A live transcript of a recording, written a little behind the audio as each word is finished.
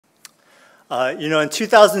In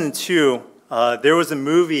 2002, there was a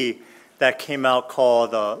movie that came out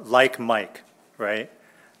called Like Mike, right?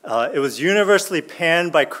 It was universally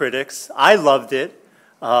panned by critics. I loved it,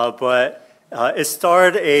 but it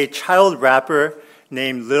starred a child rapper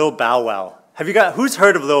named Lil Bow Wow. Who's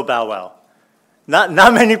heard of Lil Bow Wow? Not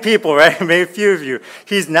many people, right? Maybe a few of you.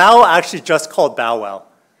 He's now actually just called Bow Wow,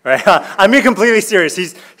 right? I'm being completely serious.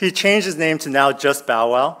 He changed his name to now just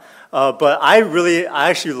Bow Wow. But I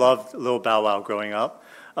actually loved Lil Bow Wow growing up.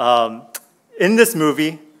 In this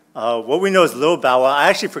movie, what we know is Lil Bow Wow. I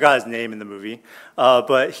actually forgot his name in the movie,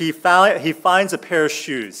 but he finds a pair of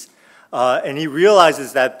shoes, and he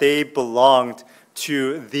realizes that they belonged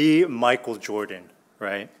to the Michael Jordan,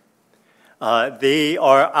 right? They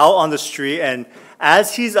are out on the street, and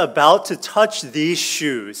as he's about to touch these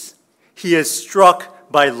shoes, he is struck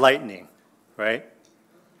by lightning, right?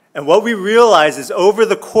 And what we realize is over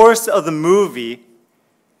the course of the movie,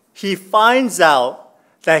 he finds out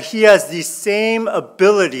that he has the same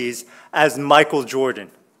abilities as Michael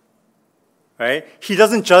Jordan, right? He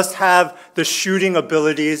doesn't just have the shooting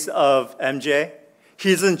abilities of MJ.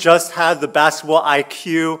 He doesn't just have the basketball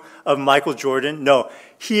IQ of Michael Jordan. No,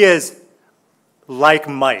 he is like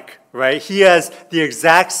Mike, right? He has the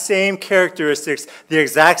exact same characteristics, the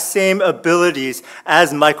exact same abilities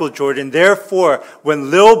as Michael Jordan. Therefore,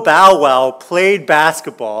 when Lil Bow Wow played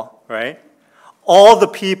basketball, right, all the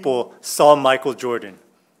people saw Michael Jordan.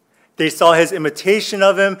 They saw his imitation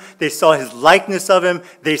of him. They saw his likeness of him.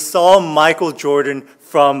 They saw Michael Jordan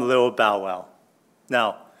from Lil Bow Wow.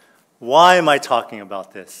 Now, why am I talking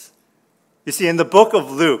about this? You see, in the book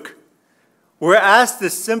of Luke, we're asked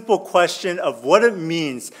this simple question of what it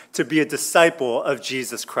means to be a disciple of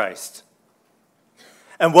Jesus Christ.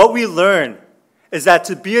 And what we learn is that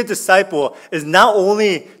to be a disciple is not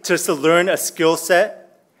only just to learn a skill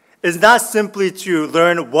set, is not simply to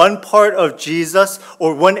learn one part of Jesus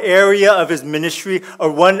or one area of his ministry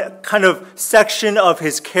or one kind of section of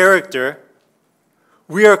his character.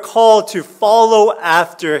 We are called to follow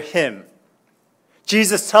after him.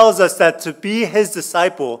 Jesus tells us that to be his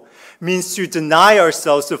disciple means to deny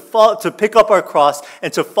ourselves, to pick up our cross,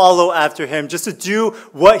 and to follow after him, just to do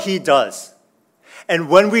what he does. And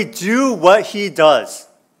when we do what he does,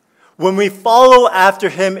 when we follow after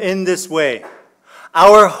him in this way,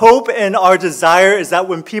 our hope and our desire is that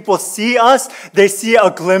when people see us, they see a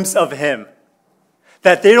glimpse of him.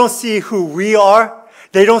 That they don't see who we are,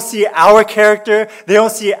 they don't see our character, they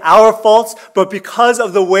don't see our faults, but because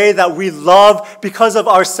of the way that we love, because of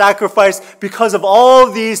our sacrifice, because of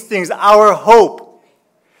all these things, our hope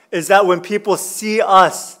is that when people see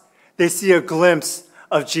us, they see a glimpse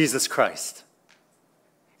of Jesus Christ.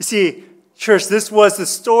 You see, church, this was the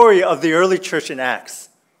story of the early church in Acts.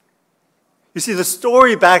 You see, the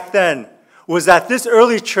story back then was that this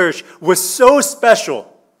early church was so special.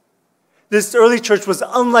 This early church was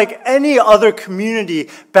unlike any other community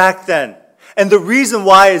back then. And the reason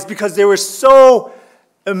why is because they were so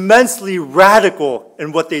immensely radical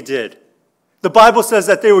in what they did. The Bible says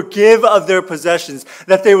that they would give of their possessions,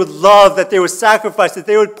 that they would love, that they would sacrifice, that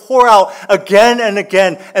they would pour out again and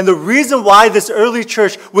again. And the reason why this early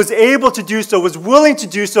church was able to do so, was willing to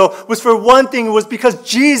do so, was for one thing, it was because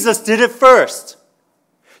Jesus did it first.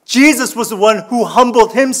 Jesus was the one who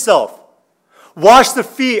humbled himself, washed the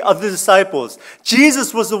feet of the disciples.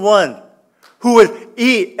 Jesus was the one who would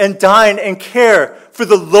eat and dine and care for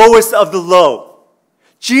the lowest of the low.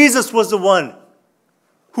 Jesus was the one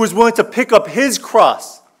who was willing to pick up his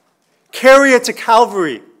cross, carry it to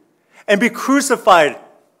Calvary, and be crucified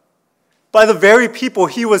by the very people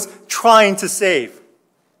he was trying to save.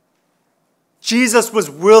 Jesus was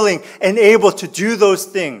willing and able to do those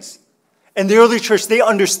things. And the early church, they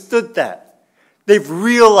understood that. They've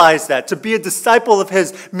realized that. To be a disciple of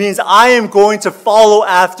his means I am going to follow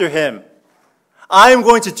after him. I am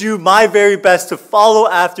going to do my very best to follow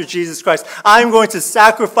after Jesus Christ. I am going to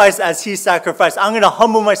sacrifice as he sacrificed. I'm going to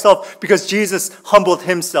humble myself because Jesus humbled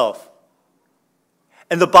himself.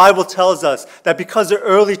 And the Bible tells us that because the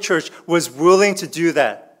early church was willing to do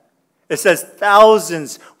that, it says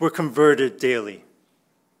thousands were converted daily.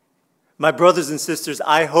 My brothers and sisters,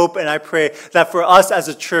 I hope and I pray that for us as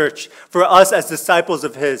a church, for us as disciples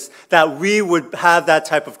of his, that we would have that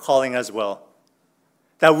type of calling as well.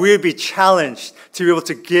 That we would be challenged to be able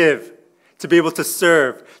to give, to be able to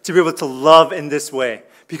serve, to be able to love in this way,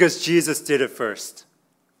 because Jesus did it first.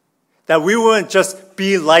 That we wouldn't just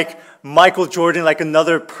be like Michael Jordan, like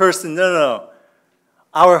another person. No.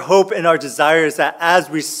 Our hope and our desire is that as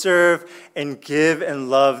we serve and give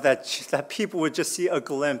and love, that people would just see a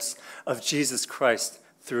glimpse of Jesus Christ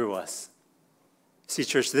through us. See,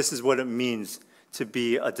 church, this is what it means to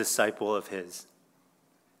be a disciple of his.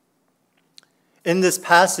 In this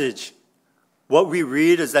passage, what we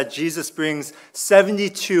read is that Jesus brings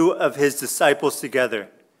 72 of his disciples together,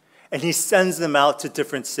 and he sends them out to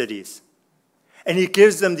different cities. And he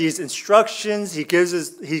gives them these instructions, he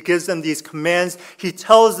gives them these commands, he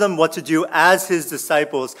tells them what to do as his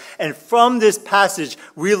disciples. And from this passage,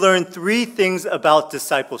 we learn three things about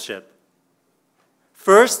discipleship.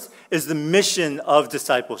 First is the mission of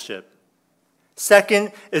discipleship.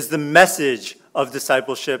 Second is the message of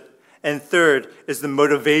discipleship. And third is the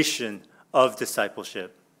motivation of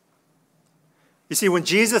discipleship. You see, when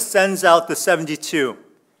Jesus sends out the 72,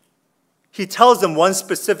 he tells them one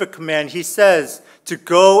specific command. He says to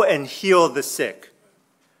go and heal the sick.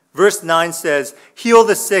 Verse 9 says, heal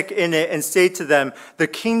the sick in it and say to them, the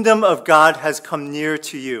kingdom of God has come near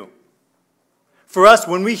to you. For us,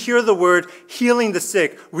 when we hear the word healing the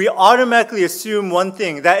sick, we automatically assume one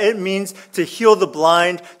thing, that it means to heal the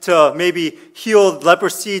blind, to maybe heal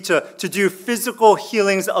leprosy, to do physical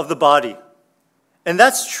healings of the body. And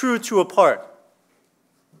that's true to a part.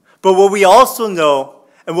 But what we also know,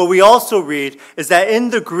 and what we also read, is that in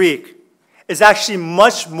the Greek is actually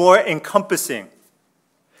much more encompassing.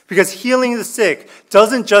 Because healing the sick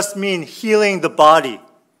doesn't just mean healing the body.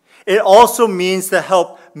 It also means to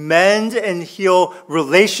help mend and heal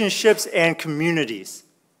relationships and communities.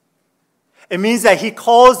 It means that he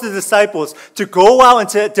calls the disciples to go out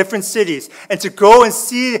into different cities and to go and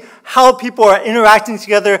see how people are interacting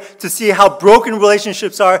together, to see how broken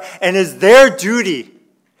relationships are, and it is their duty,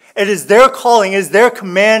 it is their calling, it is their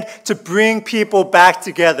command to bring people back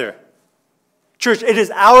together. Church, it is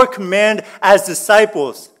our command as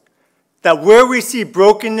disciples that where we see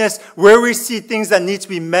brokenness, where we see things that need to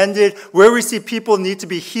be mended, where we see people need to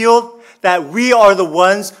be healed, that we are the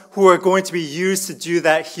ones who are going to be used to do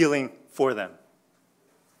that healing for them.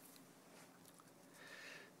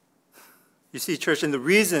 You see, church, and the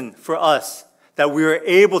reason for us that we are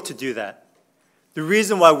able to do that, the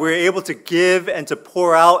reason why we're able to give and to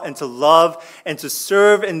pour out and to love and to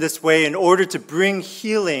serve in this way in order to bring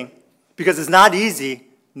healing, because it's not easy,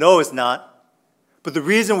 no, it's not, but the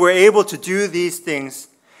reason we're able to do these things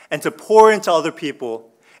and to pour into other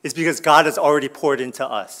people is because God has already poured into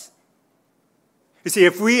us. You see,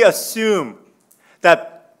 if we assume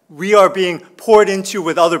that we are being poured into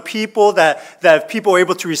with other people, that if people are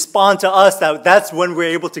able to respond to us, that's when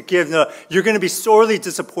we're able to give, no, you're going to be sorely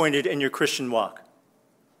disappointed in your Christian walk.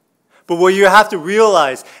 But what you have to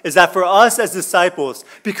realize is that for us as disciples,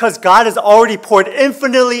 because God has already poured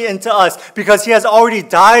infinitely into us, because he has already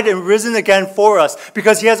died and risen again for us,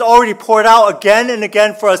 because he has already poured out again and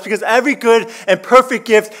again for us, because every good and perfect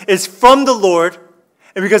gift is from the Lord,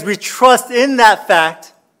 and because we trust in that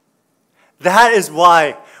fact, that is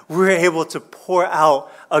why we're able to pour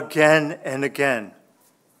out again and again.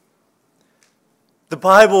 The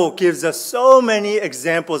Bible gives us so many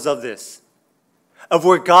examples of this, of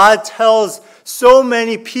where God tells so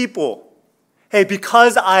many people, hey,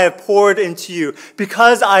 because I have poured into you,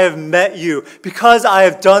 because I have met you, because I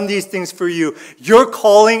have done these things for you, your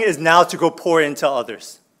calling is now to go pour into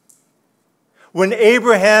others. When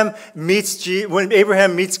Abraham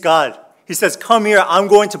meets God, he says, come here, I'm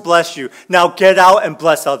going to bless you. Now get out and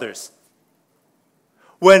bless others.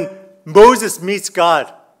 When Moses meets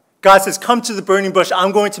God, God says, come to the burning bush,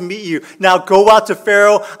 I'm going to meet you. Now go out to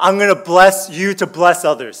Pharaoh, I'm going to bless you to bless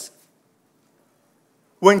others.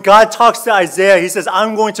 When God talks to Isaiah, he says,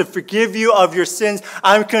 I'm going to forgive you of your sins.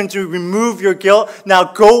 I'm going to remove your guilt. Now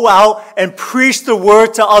go out and preach the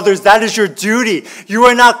word to others. That is your duty. You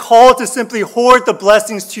are not called to simply hoard the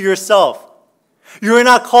blessings to yourself. You are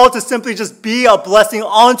not called to simply just be a blessing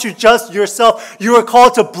onto just yourself. You are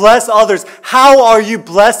called to bless others. How are you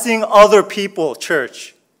blessing other people,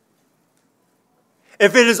 church?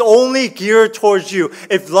 If it is only geared towards you,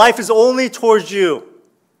 if life is only towards you,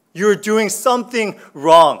 you're doing something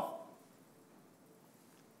wrong.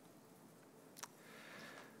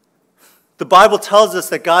 The Bible tells us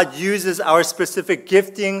that God uses our specific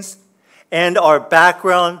giftings and our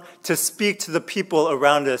background to speak to the people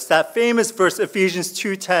around us. That famous verse, Ephesians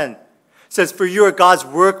 2:10, says, for you are God's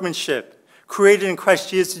workmanship, created in Christ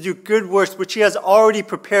Jesus to do good works, which he has already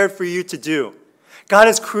prepared for you to do. God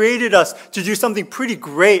has created us to do something pretty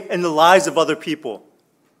great in the lives of other people.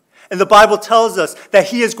 And the Bible tells us that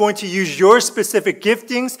he is going to use your specific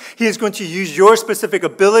giftings, he is going to use your specific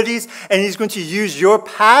abilities, and he's going to use your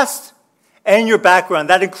past and your background.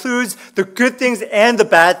 That includes the good things and the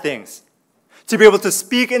bad things, to be able to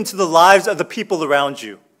speak into the lives of the people around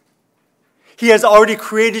you. He has already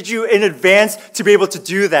created you in advance to be able to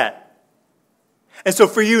do that. And so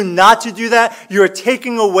for you not to do that, you are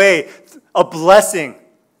taking away a blessing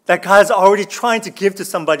that God is already trying to give to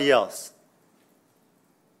somebody else.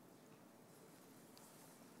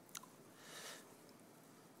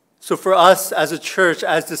 So for us as a church,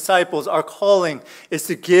 as disciples, our calling is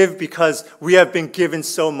to give because we have been given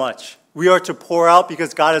so much. We are to pour out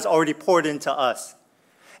because God has already poured into us.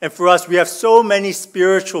 And for us, we have so many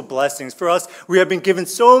spiritual blessings. For us, we have been given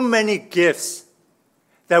so many gifts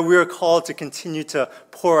that we are called to continue to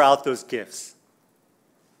pour out those gifts.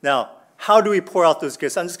 Now, how do we pour out those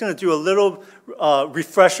gifts? I'm just going to do a little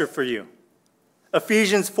refresher for you.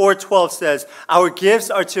 Ephesians 4:12 says, "Our gifts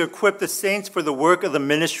are to equip the saints for the work of the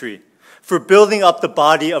ministry, for building up the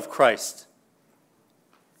body of Christ."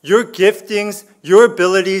 Your giftings, your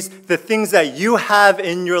abilities, the things that you have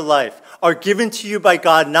in your life are given to you by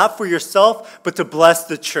God, not for yourself, but to bless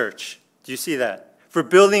the church. Do you see that? For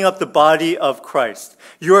building up the body of Christ.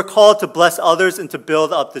 You are called to bless others and to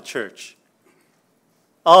build up the church.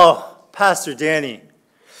 Oh, Pastor Danny,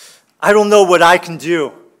 I don't know what I can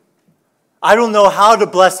do. I don't know how to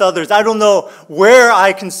bless others. I don't know where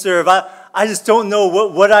I can serve. I just don't know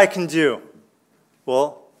what I can do.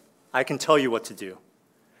 Well, I can tell you what to do.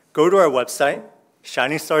 Go to our website,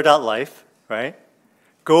 shiningstar.life, right?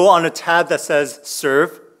 Go on a tab that says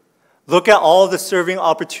serve. Look at all the serving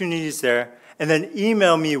opportunities there, and then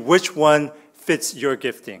email me which one fits your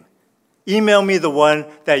gifting. Email me the one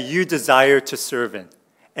that you desire to serve in,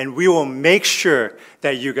 and we will make sure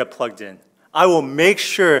that you get plugged in. I will make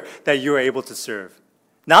sure that you are able to serve.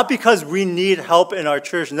 Not because we need help in our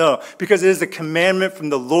church, no, because it is a commandment from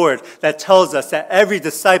the Lord that tells us that every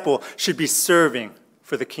disciple should be serving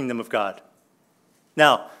for the kingdom of God.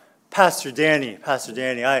 Now, Pastor Danny,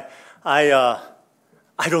 I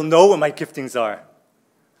don't know what my giftings are.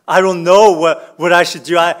 I don't know what I should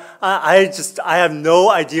do. I have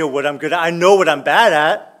no idea what I'm good at. I know what I'm bad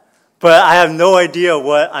at, but I have no idea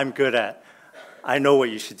what I'm good at. I know what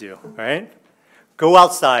you should do, right? Go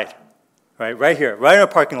outside, right here, right in a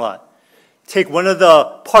parking lot. Take one of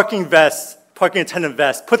the parking attendant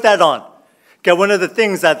vests, put that on. Get one of the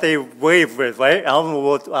things that they wave with, right? I don't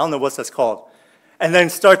know what that's called. And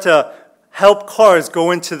then start to help cars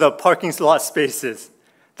go into the parking lot spaces.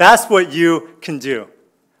 That's what you can do.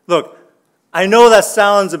 Look, I know that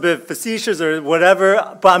sounds a bit facetious or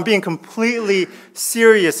whatever, but I'm being completely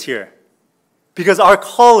serious here. Because our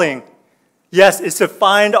calling, yes, is to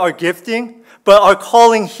find our gifting, but our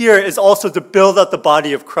calling here is also to build up the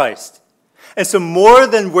body of Christ. And so more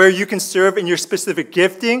than where you can serve in your specific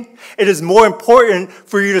gifting, it is more important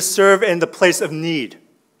for you to serve in the place of need.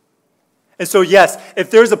 And so yes,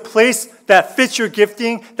 if there's a place that fits your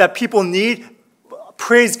gifting that people need,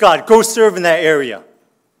 praise God, go serve in that area.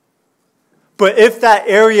 But if that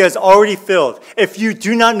area is already filled, if you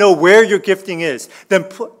do not know where your gifting is, then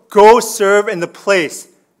go serve in the place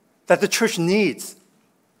that the church needs.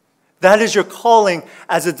 That is your calling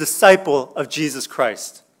as a disciple of Jesus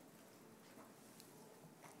Christ.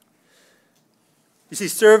 You see,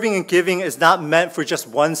 serving and giving is not meant for just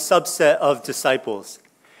one subset of disciples.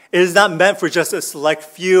 It is not meant for just a select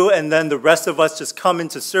few and then the rest of us just come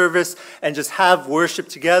into service and just have worship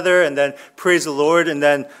together and then praise the Lord and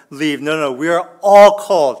then leave. No. We are all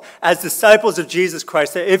called as disciples of Jesus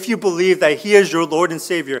Christ that if you believe that He is your Lord and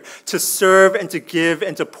Savior, to serve and to give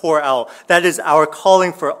and to pour out. That is our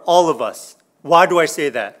calling for all of us. Why do I say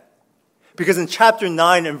that? Because in chapter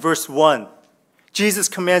 9 and verse 1, Jesus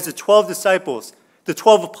commands the 12 disciples, the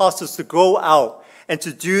 12 apostles, to go out and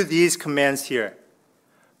to do these commands here.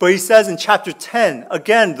 But he says in chapter 10,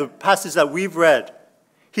 again, the passage that we've read,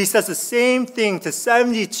 he says the same thing to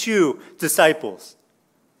 72 disciples.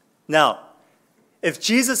 Now, if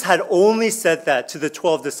Jesus had only said that to the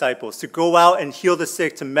 12 disciples, to go out and heal the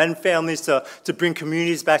sick, to mend families, to bring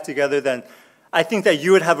communities back together, then I think that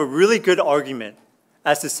you would have a really good argument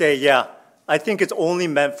as to say, yeah, I think it's only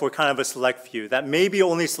meant for kind of a select few, that maybe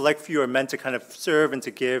only select few are meant to kind of serve and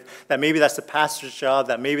to give, that maybe that's the pastor's job,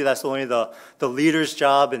 that maybe that's only the leader's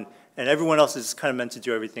job, and everyone else is kind of meant to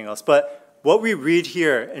do everything else. But what we read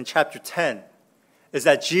here in chapter 10 is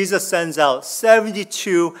that Jesus sends out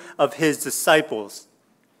 72 of his disciples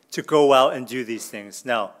to go out and do these things.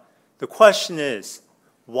 Now, the question is,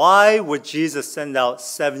 why would Jesus send out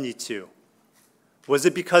 72? Was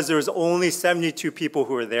it because there was only 72 people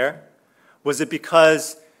who were there? Was it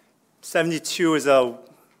because 72 is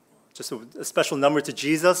just a special number to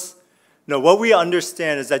Jesus? No, what we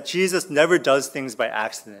understand is that Jesus never does things by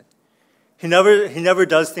accident. He never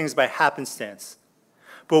does things by happenstance.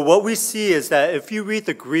 But what we see is that if you read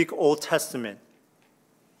the Greek Old Testament,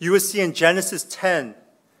 you will see in Genesis 10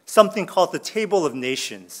 something called the Table of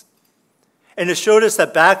Nations. And it showed us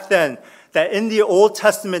that back then, that in the Old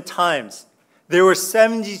Testament times, there were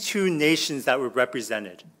 72 nations that were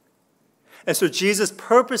represented. And so Jesus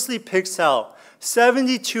purposely picks out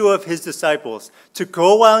 72 of his disciples to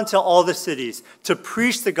go out into all the cities, to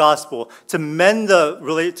preach the gospel, to mend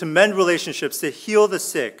relationships, to heal the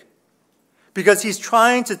sick. Because he's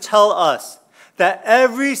trying to tell us that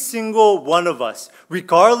every single one of us,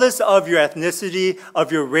 regardless of your ethnicity,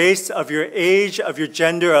 of your race, of your age, of your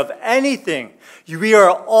gender, of anything, we are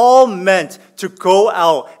all meant to go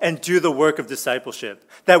out and do the work of discipleship.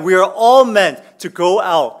 That we are all meant to go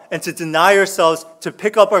out and to deny ourselves, to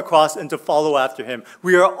pick up our cross, and to follow after him.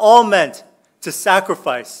 We are all meant to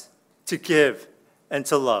sacrifice, to give, and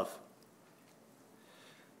to love.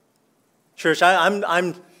 Church,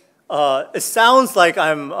 it sounds like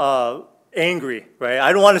I'm angry, right?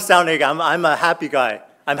 I don't want to sound angry. I'm a happy guy.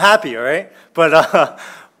 I'm happy, all right? But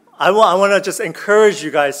I want to just encourage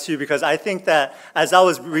you guys too, because I think that as I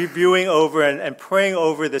was reviewing over and praying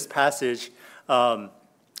over this passage,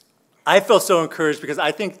 I felt so encouraged because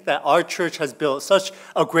I think that our church has built such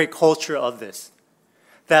a great culture of this.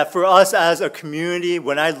 That for us as a community,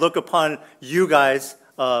 when I look upon you guys,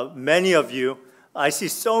 many of you, I see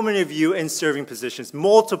so many of you in serving positions,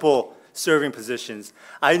 multiple serving positions.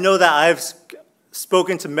 I know that I've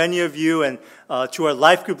spoken to many of you and to our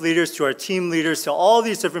life group leaders, to our team leaders, to all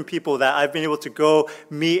these different people that I've been able to go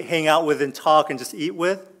meet, hang out with, and talk and just eat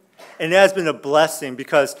with. And it has been a blessing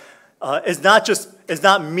because it's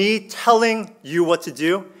not me telling you what to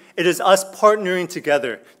do. It is us partnering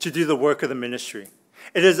together to do the work of the ministry.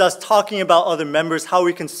 It is us talking about other members, how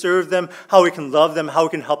we can serve them, how we can love them, how we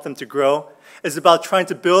can help them to grow. It's about trying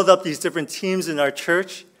to build up these different teams in our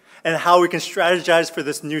church and how we can strategize for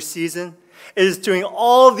this new season. It is doing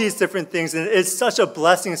all of these different things, and it's such a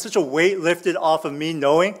blessing, it's such a weight lifted off of me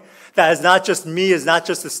knowing that it's not just me, it's not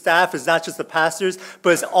just the staff, it's not just the pastors,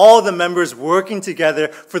 but it's all the members working together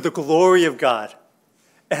for the glory of God.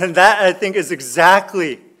 And that, I think, is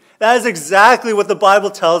exactly what the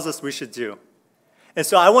Bible tells us we should do. And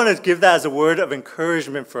so I want to give that as a word of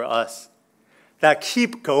encouragement for us, that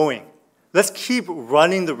keep going. Let's keep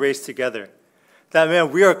running the race together. That,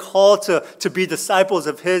 man, we are called to be disciples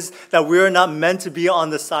of his, that we are not meant to be on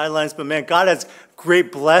the sidelines, but, man, God has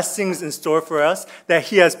great blessings in store for us, that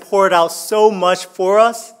he has poured out so much for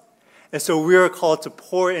us, and so we are called to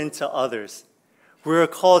pour into others. We are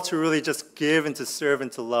called to really just give and to serve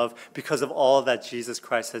and to love because of all that Jesus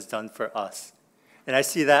Christ has done for us. And I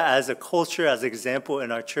see that as a culture, as an example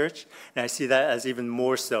in our church, and I see that as even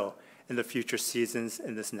more so in the future seasons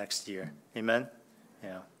in this next year. Amen?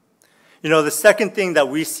 Yeah. You know, the second thing that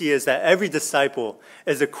we see is that every disciple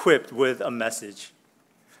is equipped with a message.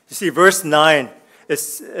 You see, verse 9, it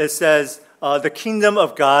says, the kingdom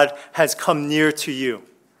of God has come near to you.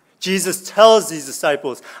 Jesus tells these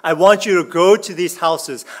disciples, I want you to go to these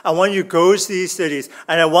houses. I want you to go to these cities,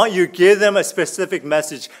 and I want you to give them a specific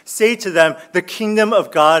message. Say to them, the kingdom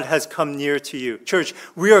of God has come near to you. Church,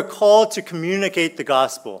 we are called to communicate the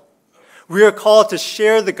gospel. We are called to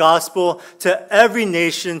share the gospel to every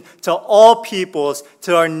nation, to all peoples,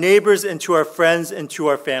 to our neighbors and to our friends and to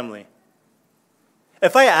our family.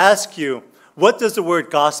 If I ask you, what does the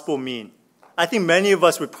word gospel mean? I think many of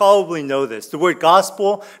us would probably know this. The word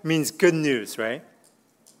gospel means good news, right?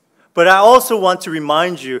 But I also want to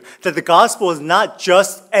remind you that the gospel is not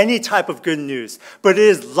just any type of good news, but it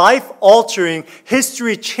is life-altering,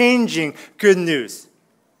 history-changing good news.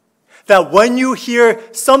 That when you hear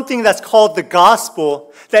something that's called the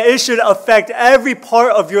gospel, that it should affect every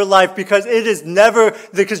part of your life because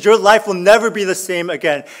your life will never be the same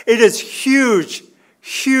again. It is huge,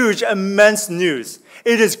 immense news.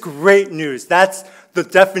 It is great news. That's the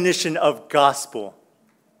definition of gospel.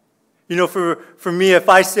 You know, for me, if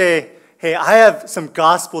I say, hey, I have some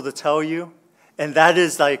gospel to tell you, and that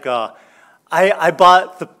is like, I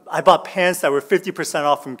bought pants that were 50%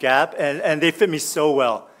 off from Gap, and they fit me so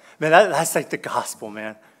well. Man, that's like the gospel,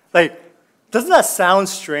 man. Like, doesn't that sound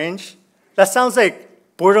strange? That sounds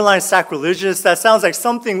like borderline sacrilegious. That sounds like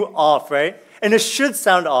something off, right? And it should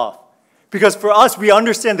sound off. Because for us, we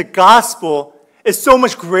understand the gospel is so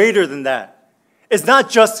much greater than that. It's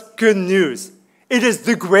not just good news. It is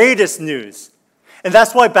the greatest news. And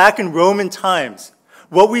that's why back in Roman times,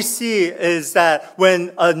 what we see is that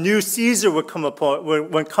when a new Caesar would come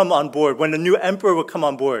on board, when a new emperor would come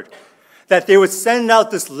on board, that they would send out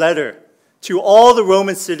this letter to all the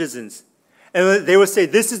Roman citizens. And they would say,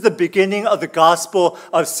 this is the beginning of the gospel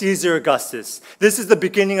of Caesar Augustus. This is the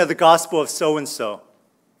beginning of the gospel of so-and-so.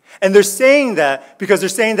 And they're saying that because they're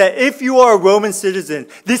saying that if you are a Roman citizen,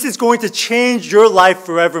 this is going to change your life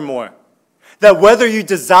forevermore. That whether you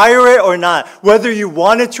desire it or not, whether you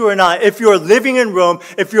want it to or not, if you're living in Rome,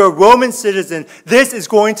 if you're a Roman citizen, this is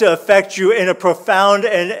going to affect you in a profound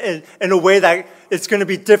and in a way that it's going to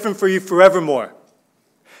be different for you forevermore.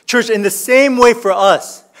 Church, in the same way for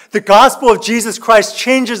us, the gospel of Jesus Christ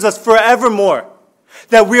changes us forevermore.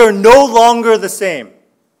 That we are no longer the same.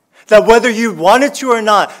 That whether you want it to or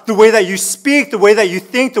not, the way that you speak, the way that you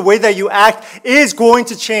think, the way that you act is going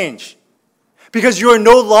to change. Because you are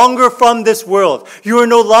no longer from this world. You are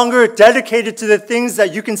no longer dedicated to the things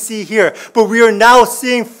that you can see here. But we are now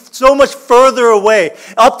seeing so much further away,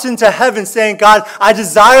 up into heaven, saying, God, I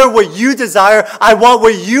desire what you desire. I want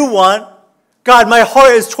what you want. God, my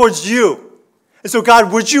heart is towards you. And so,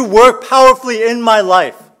 God, would you work powerfully in my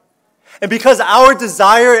life? And because our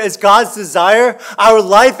desire is God's desire, our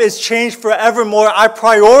life is changed forevermore. Our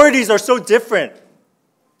priorities are so different.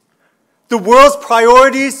 The world's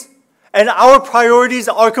priorities and our priorities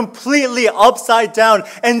are completely upside down,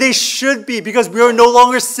 and they should be, because we are no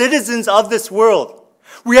longer citizens of this world.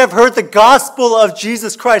 We have heard the gospel of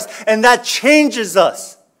Jesus Christ, and that changes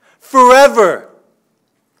us forever.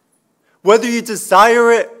 Whether you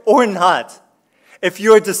desire it or not, if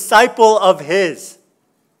you're a disciple of His,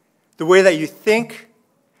 the way that you think,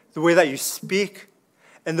 the way that you speak,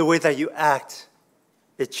 and the way that you act,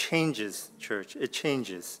 it changes, church. It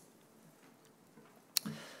changes.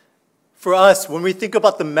 For us, when we think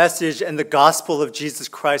about the message and the gospel of Jesus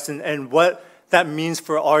Christ and what that means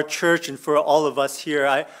for our church and for all of us here,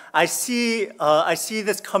 I see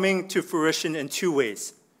this coming to fruition in two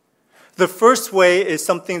ways. The first way is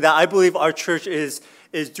something that I believe our church is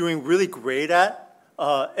doing really great at,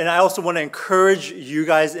 and I also want to encourage you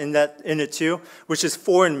guys in it too, which is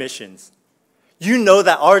foreign missions. You know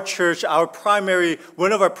that our church,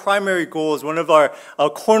 one of our primary goals, one of our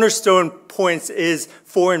cornerstone points is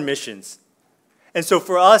foreign missions. And so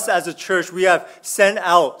for us as a church, we have sent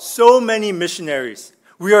out so many missionaries.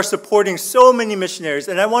 We are supporting so many missionaries.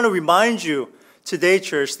 And I want to remind you today,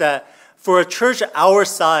 church, that for a church our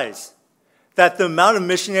size, that the amount of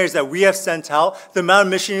missionaries that we have sent out, the amount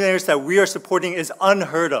of missionaries that we are supporting is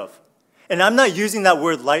unheard of. And I'm not using that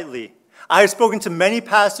word lightly. I have spoken to many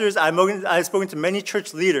pastors, I have spoken to many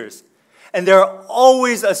church leaders, and they're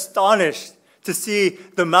always astonished to see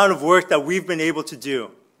the amount of work that we've been able to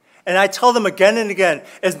do. And I tell them again and again,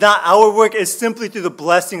 it's not our work, it's simply through the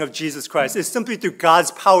blessing of Jesus Christ. It's simply through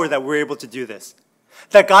God's power that we're able to do this.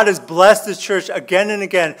 That God has blessed this church again and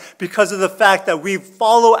again because of the fact that we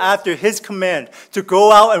follow after His command to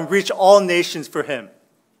go out and reach all nations for Him.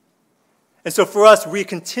 And so for us, we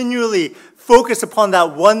continually focus upon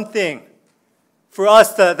that one thing. For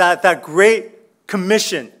us, that great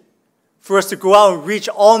commission for us to go out and reach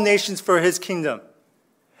all nations for His kingdom.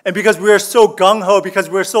 And because we are so gung-ho, because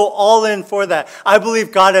we're so all in for that, I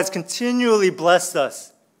believe God has continually blessed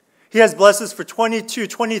us. He has blessed us for 22,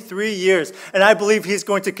 23 years, and I believe He's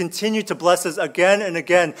going to continue to bless us again and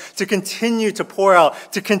again, to continue to pour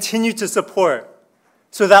out, to continue to support,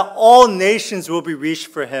 so that all nations will be reached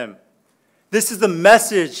for Him. This is the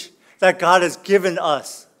message that God has given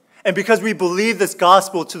us. And because we believe this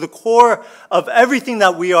gospel to the core of everything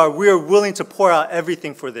that we are willing to pour out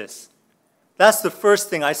everything for this. That's the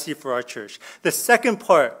first thing I see for our church. The second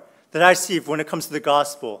part that I see when it comes to the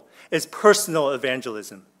gospel is personal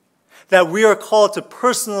evangelism. That we are called to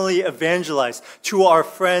personally evangelize to our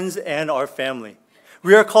friends and our family.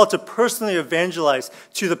 We are called to personally evangelize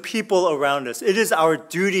to the people around us. It is our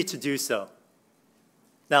duty to do so.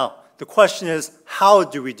 Now, the question is, how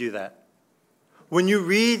do we do that? When you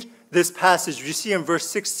read this passage, you see in verse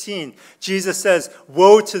 16, Jesus says,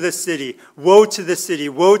 woe to the city, woe to the city,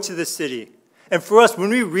 woe to the city. And for us, when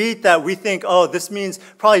we read that, we think, oh, this means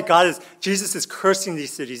probably Jesus is cursing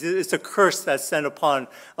these cities. It's a curse that's sent upon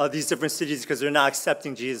these different cities because they're not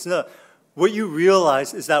accepting Jesus. No, what you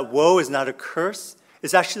realize is that woe is not a curse.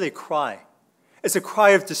 It's actually a cry. It's a cry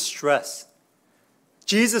of distress.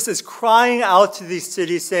 Jesus is crying out to these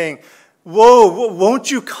cities saying, whoa,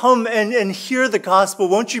 won't you come and hear the gospel?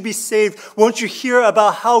 Won't you be saved? Won't you hear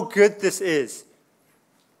about how good this is?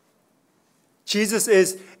 Jesus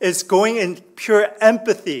is going in pure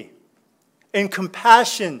empathy, in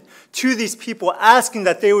compassion to these people, asking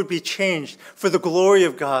that they would be changed for the glory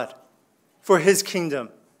of God, for His kingdom.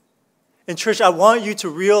 And church, I want you to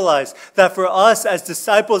realize that for us as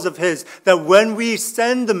disciples of His, that when we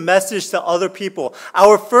send the message to other people,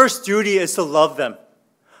 our first duty is to love them.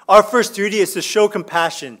 Our first duty is to show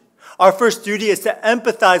compassion. Our first duty is to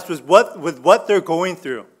empathize with what they're going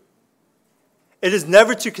through. It is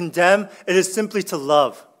never to condemn, it is simply to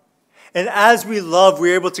love. And as we love,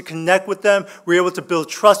 we're able to connect with them, we're able to build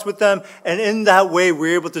trust with them, and in that way,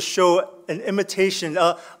 we're able to show an imitation,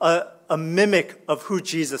 a mimic of who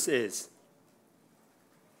Jesus is.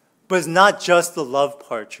 But it's not just the love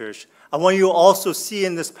part, church. I want you to also see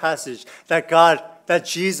in this passage that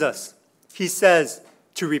Jesus, he says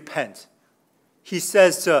to repent. He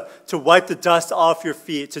says to wipe the dust off your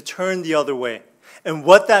feet, to turn the other way. And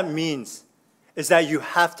what that means is that you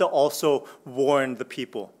have to also warn the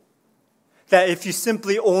people. That if you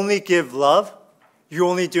simply only give love, you're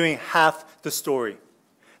only doing half the story.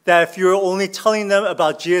 That if you're only telling them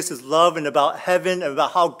about Jesus' love and about heaven and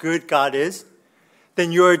about how good God is,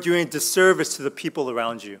 then you're doing a disservice to the people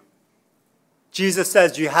around you. Jesus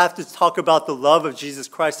says you have to talk about the love of Jesus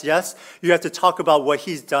Christ. Yes, you have to talk about what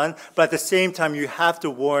he's done, but at the same time, you have to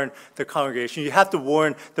warn the congregation. You have to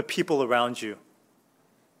warn the people around you.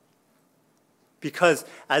 Because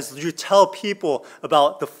as you tell people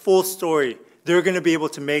about the full story, they're going to be able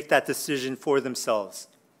to make that decision for themselves.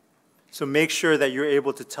 So make sure that you're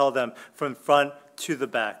able to tell them from front to the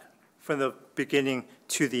back, from the beginning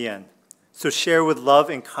to the end. So share with love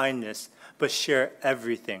and kindness, but share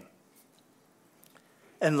everything.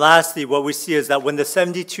 And lastly, what we see is that when the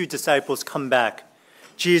 72 disciples come back,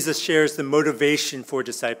 Jesus shares the motivation for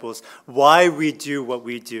disciples, why we do what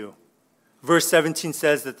we do. Verse 17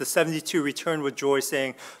 says that the 72 returned with joy,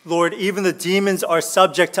 saying, Lord, even the demons are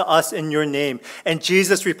subject to us in your name. And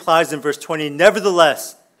Jesus replies in verse 20,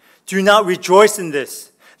 nevertheless, do not rejoice in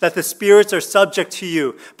this, that the spirits are subject to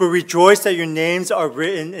you, but rejoice that your names are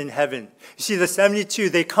written in heaven. You see, the 72,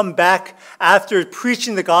 they come back after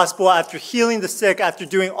preaching the gospel, after healing the sick, after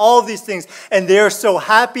doing all of these things, and they are so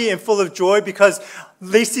happy and full of joy because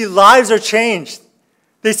they see lives are changed.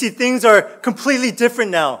 They see things are completely different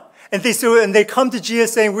now. And they come to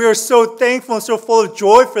Jesus saying, we are so thankful and so full of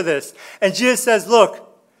joy for this. And Jesus says,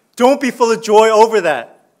 look, don't be full of joy over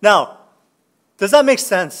that. Now, does that make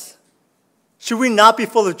sense? Should we not be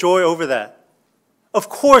full of joy over that? Of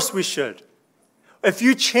course we should. If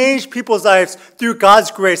you change people's lives through God's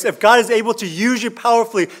grace, if God is able to use you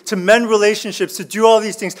powerfully to mend relationships, to do all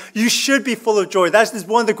these things, you should be full of joy. That is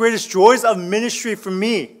one of the greatest joys of ministry for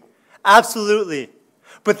me. Absolutely.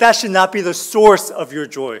 But that should not be the source of your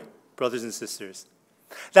joy, brothers and sisters.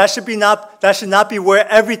 That should not be where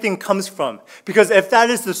everything comes from. Because if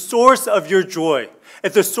that is the source of your joy,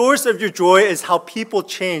 if the source of your joy is how people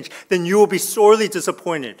change, then you will be sorely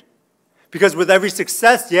disappointed. Because with every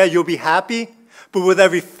success, yeah, you'll be happy. But with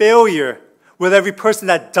every failure, with every person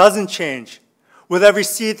that doesn't change, with every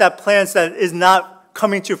seed that plants that is not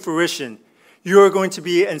coming to fruition, you are going to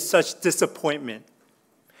be in such disappointment.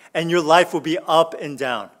 And your life will be up and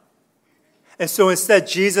down. And so instead,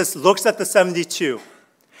 Jesus looks at the 72,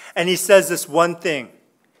 and he says this one thing.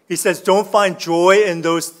 He says, don't find joy in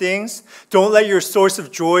those things. Don't let your source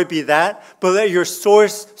of joy be that, but let your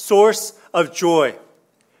source of joy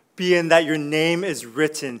be in that your name is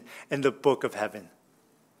written in the book of heaven.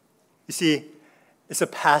 You see, it's a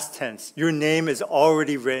past tense. Your name is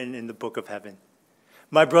already written in the book of heaven.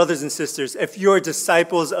 My brothers and sisters, if you are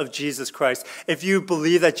disciples of Jesus Christ, if you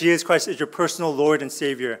believe that Jesus Christ is your personal Lord and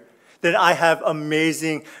Savior, then I have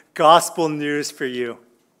amazing gospel news for you.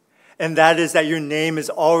 And that is that your name is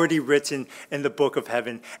already written in the book of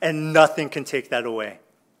heaven, and nothing can take that away.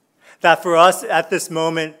 That for us at this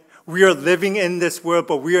moment, we are living in this world,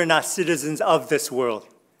 but we are not citizens of this world.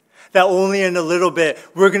 That only in a little bit,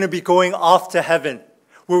 we're going to be going off to heaven,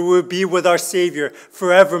 where we'll be with our Savior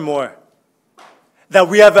forevermore. That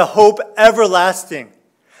we have a hope everlasting.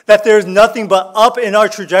 That there's nothing but up in our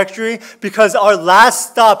trajectory because our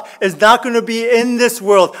last stop is not going to be in this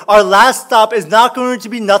world. Our last stop is not going to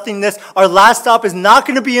be nothingness. Our last stop is not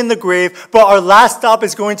going to be in the grave, but our last stop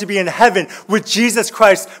is going to be in heaven with Jesus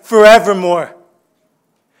Christ forevermore.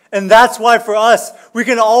 And that's why for us, we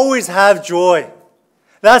can always have joy.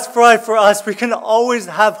 That's why for us, we can always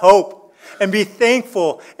have hope and be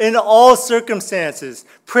thankful in all circumstances.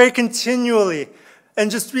 Pray continually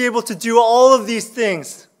and just be able to do all of these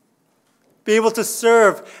things. Be able to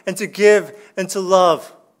serve and to give and to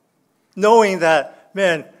love. Knowing that,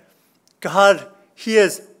 man, God, He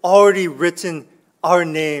has already written our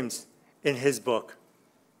names in His book.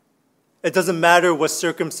 It doesn't matter what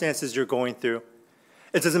circumstances you're going through.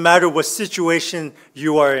 It doesn't matter what situation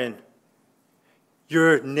you are in.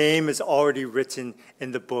 Your name is already written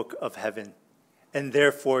in the book of heaven. And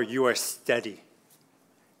therefore, you are steady.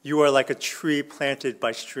 You are like a tree planted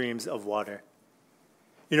by streams of water.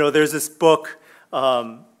 You know, there's this book,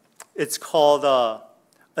 it's called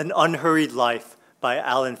An Unhurried Life by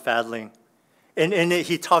Alan Fadling. And in it,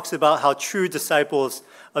 he talks about how true disciples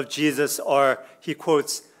of Jesus are, he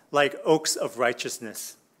quotes, like oaks of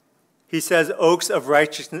righteousness. He says oaks of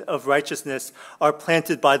righteousness are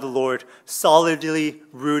planted by the Lord, solidly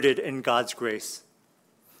rooted in God's grace.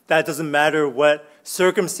 That doesn't matter what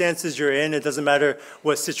circumstances you're in. It doesn't matter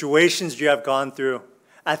what situations you have gone through.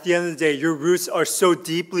 At the end of the day, your roots are so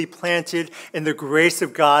deeply planted in the grace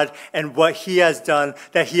of God and what he has done,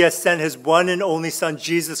 that he has sent his one and only Son,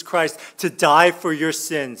 Jesus Christ, to die for your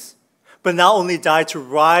sins. But not only die, to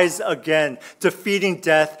rise again, defeating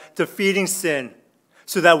death, defeating sin,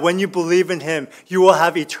 so that when you believe in him, you will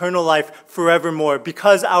have eternal life forevermore.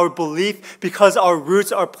 Because our belief, because our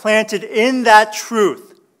roots are planted in that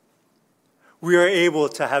truth, we are able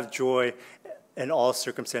to have joy in all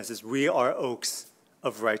circumstances. We are oaks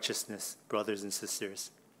of righteousness, brothers and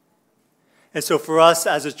sisters. And so for us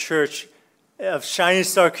as a church, of Shining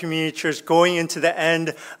Star Community Church, going into the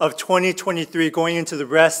end of 2023, going into the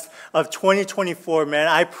rest of 2024, man,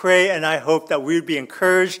 I pray and I hope that we would be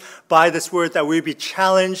encouraged by this word, that we would be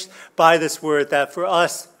challenged by this word, that for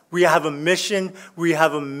us, we have a mission, we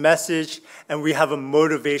have a message, and we have a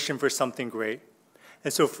motivation for something great.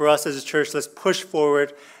 And so for us as a church, let's push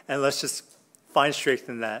forward and let's just find strength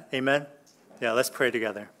in that. Amen? Yeah, let's pray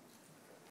together.